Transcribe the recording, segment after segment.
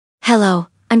Hello,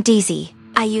 I'm Daisy.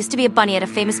 I used to be a bunny at a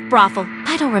famous brothel.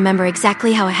 I don't remember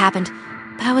exactly how it happened,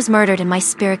 but I was murdered and my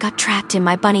spirit got trapped in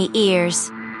my bunny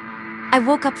ears. I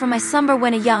woke up from my slumber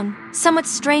when a young, somewhat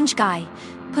strange guy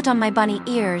put on my bunny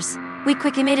ears. We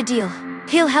quickly made a deal.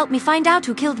 He'll help me find out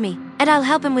who killed me, and I'll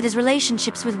help him with his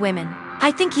relationships with women.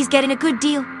 I think he's getting a good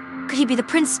deal. Could he be the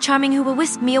Prince Charming who will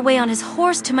whisk me away on his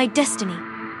horse to my destiny?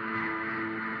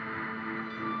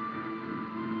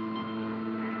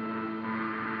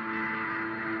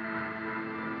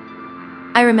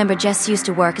 I remember Jess used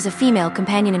to work as a female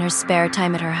companion in her spare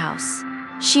time at her house.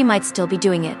 She might still be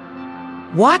doing it.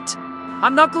 What?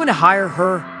 I'm not going to hire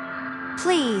her.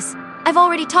 Please, I've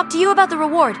already talked to you about the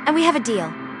reward, and we have a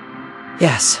deal.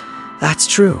 Yes, that's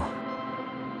true.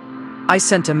 I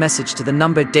sent a message to the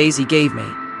number Daisy gave me.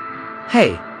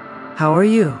 Hey, how are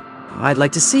you? I'd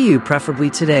like to see you, preferably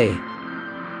today.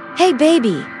 Hey,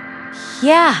 baby.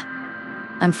 Yeah.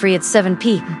 I'm free at 7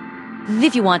 p.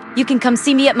 If you want, you can come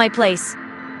see me at my place.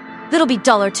 That'll be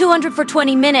 $200 for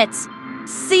 20 minutes.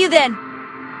 See you then.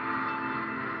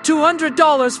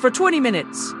 $200 for 20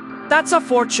 minutes. That's a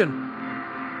fortune.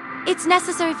 It's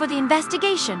necessary for the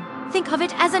investigation. Think of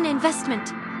it as an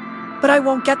investment. But I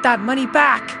won't get that money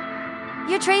back.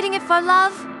 You're trading it for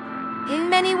love? In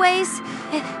many ways.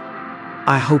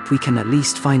 I hope we can at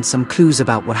least find some clues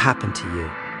about what happened to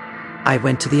you. I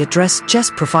went to the address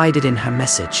Jess provided in her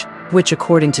message, which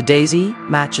according to Daisy,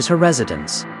 matches her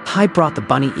residence. I brought the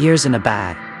bunny ears in a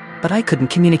bag, but I couldn't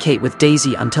communicate with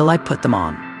Daisy until I put them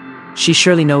on. She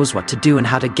surely knows what to do and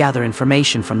how to gather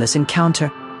information from this encounter,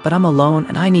 but I'm alone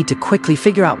and I need to quickly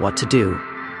figure out what to do.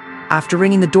 After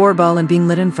ringing the doorbell and being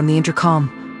let in from the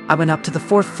intercom, I went up to the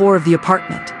 4th floor of the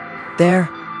apartment. There,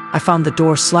 I found the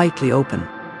door slightly open.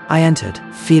 I entered,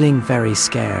 feeling very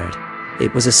scared.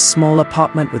 It was a small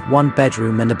apartment with 1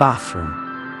 bedroom and a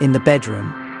bathroom. In the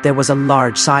bedroom, there was a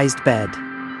large-sized bed.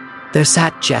 There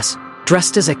sat Jess,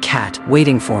 dressed as a cat,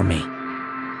 waiting for me.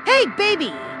 Hey,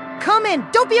 baby! Come in,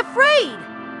 don't be afraid!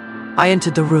 I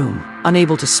entered the room,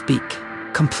 unable to speak,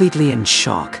 completely in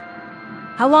shock.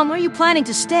 How long are you planning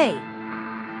to stay?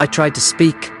 I tried to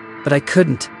speak, but I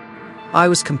couldn't. I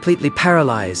was completely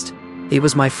paralyzed. It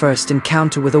was my first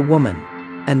encounter with a woman,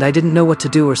 and I didn't know what to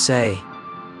do or say.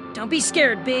 Don't be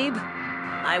scared, babe.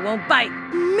 I won't bite.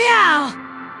 Meow!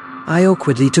 I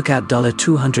awkwardly took out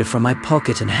 $200 from my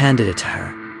pocket and handed it to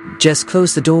her. Jess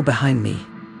closed the door behind me.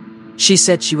 She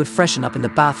said she would freshen up in the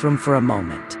bathroom for a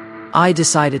moment. I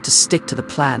decided to stick to the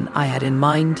plan I had in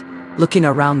mind, looking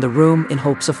around the room in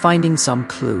hopes of finding some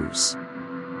clues.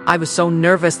 I was so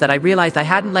nervous that I realized I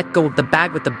hadn't let go of the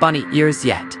bag with the bunny ears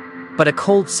yet, but a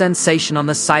cold sensation on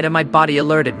the side of my body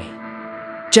alerted me.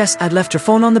 Jess had left her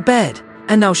phone on the bed,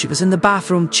 and now she was in the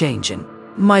bathroom changing.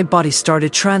 My body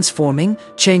started transforming,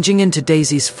 changing into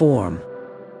Daisy's form.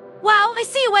 Wow, I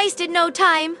see you wasted no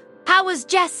time. How was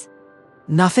Jess?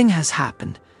 Nothing has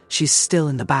happened. She's still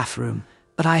in the bathroom,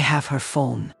 but I have her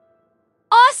phone.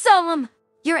 Awesome!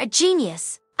 You're a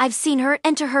genius. I've seen her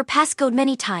enter her passcode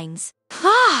many times.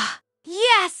 Ah,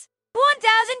 yes!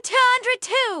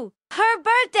 1202! Her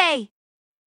birthday!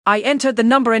 I entered the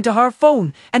number into her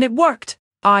phone, and it worked.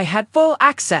 I had full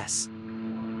access.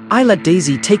 I let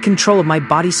Daisy take control of my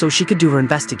body so she could do her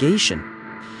investigation.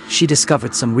 She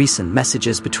discovered some recent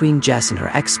messages between Jess and her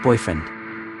ex-boyfriend.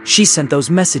 She sent those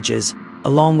messages,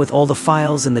 along with all the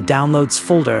files in the downloads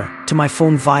folder, to my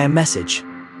phone via message.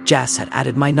 Jess had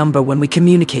added my number when we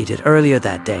communicated earlier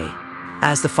that day.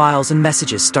 As the files and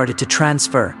messages started to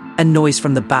transfer, a noise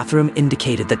from the bathroom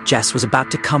indicated that Jess was about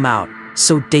to come out,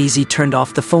 so Daisy turned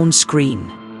off the phone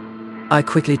screen. I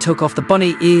quickly took off the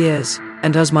bunny ears,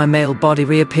 and as my male body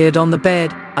reappeared on the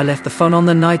bed, I left the phone on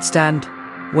the nightstand.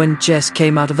 When Jess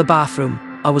came out of the bathroom,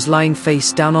 I was lying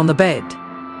face down on the bed.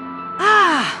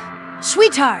 Ah,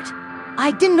 sweetheart.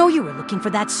 I didn't know you were looking for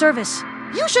that service.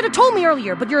 You should have told me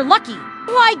earlier, but you're lucky.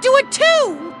 Why do it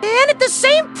too? And at the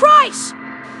same price!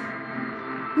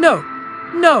 No.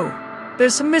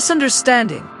 There's a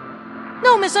misunderstanding.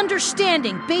 No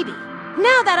misunderstanding, baby.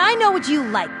 Now that I know what you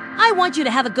like, I want you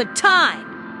to have a good time.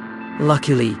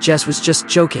 Luckily, Jess was just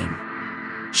joking.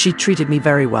 She treated me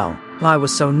very well. I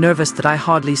was so nervous that I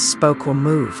hardly spoke or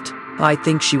moved. I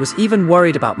think she was even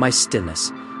worried about my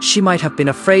stillness. She might have been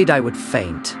afraid I would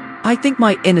faint. I think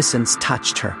my innocence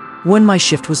touched her. When my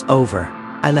shift was over,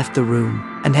 I left the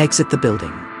room and exited the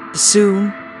building.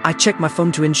 Soon, I checked my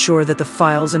phone to ensure that the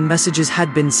files and messages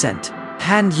had been sent.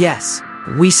 And yes,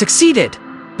 we succeeded!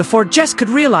 Before Jess could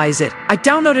realize it, I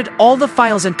downloaded all the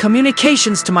files and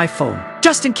communications to my phone,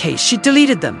 just in case she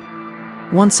deleted them.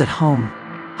 Once at home,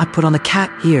 I put on the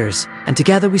cat ears, and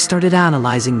together we started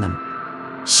analyzing them.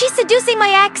 She's seducing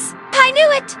my ex. I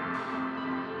knew it!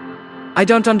 I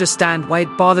don't understand why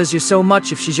it bothers you so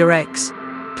much if she's your ex.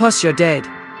 Plus, you're dead.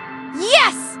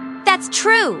 Yes! That's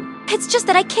true. It's just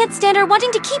that I can't stand her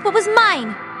wanting to keep what was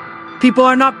mine. People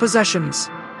are not possessions.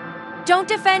 Don't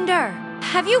defend her.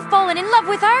 Have you fallen in love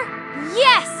with her?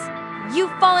 Yes!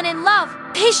 You've fallen in love.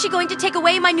 Is she going to take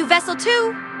away my new vessel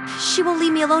too? She won't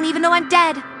leave me alone even though I'm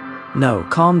dead. No,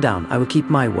 calm down. I will keep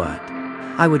my word.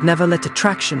 I would never let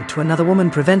attraction to another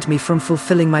woman prevent me from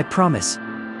fulfilling my promise.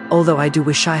 Although I do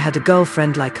wish I had a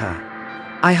girlfriend like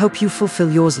her. I hope you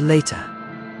fulfill yours later.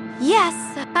 Yes,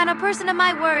 I'm a person of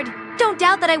my word. Don't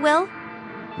doubt that I will.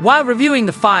 While reviewing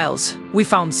the files, we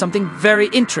found something very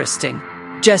interesting.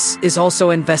 Jess is also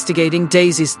investigating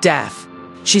Daisy's death.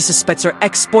 She suspects her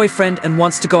ex-boyfriend and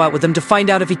wants to go out with him to find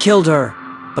out if he killed her.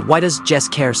 But why does Jess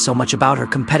care so much about her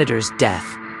competitor's death?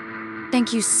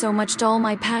 Thank you so much to all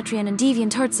my Patreon and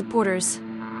DeviantArt supporters.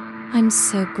 I'm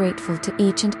so grateful to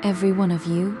each and every one of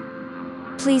you.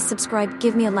 Please subscribe,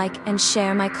 give me a like, and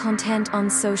share my content on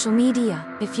social media.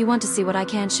 If you want to see what I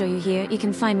can't show you here, you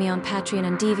can find me on Patreon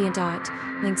and DeviantArt.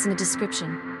 Links in the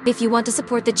description. If you want to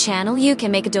support the channel, you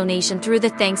can make a donation through the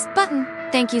thanks button.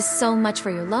 Thank you so much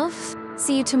for your love.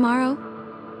 See you tomorrow.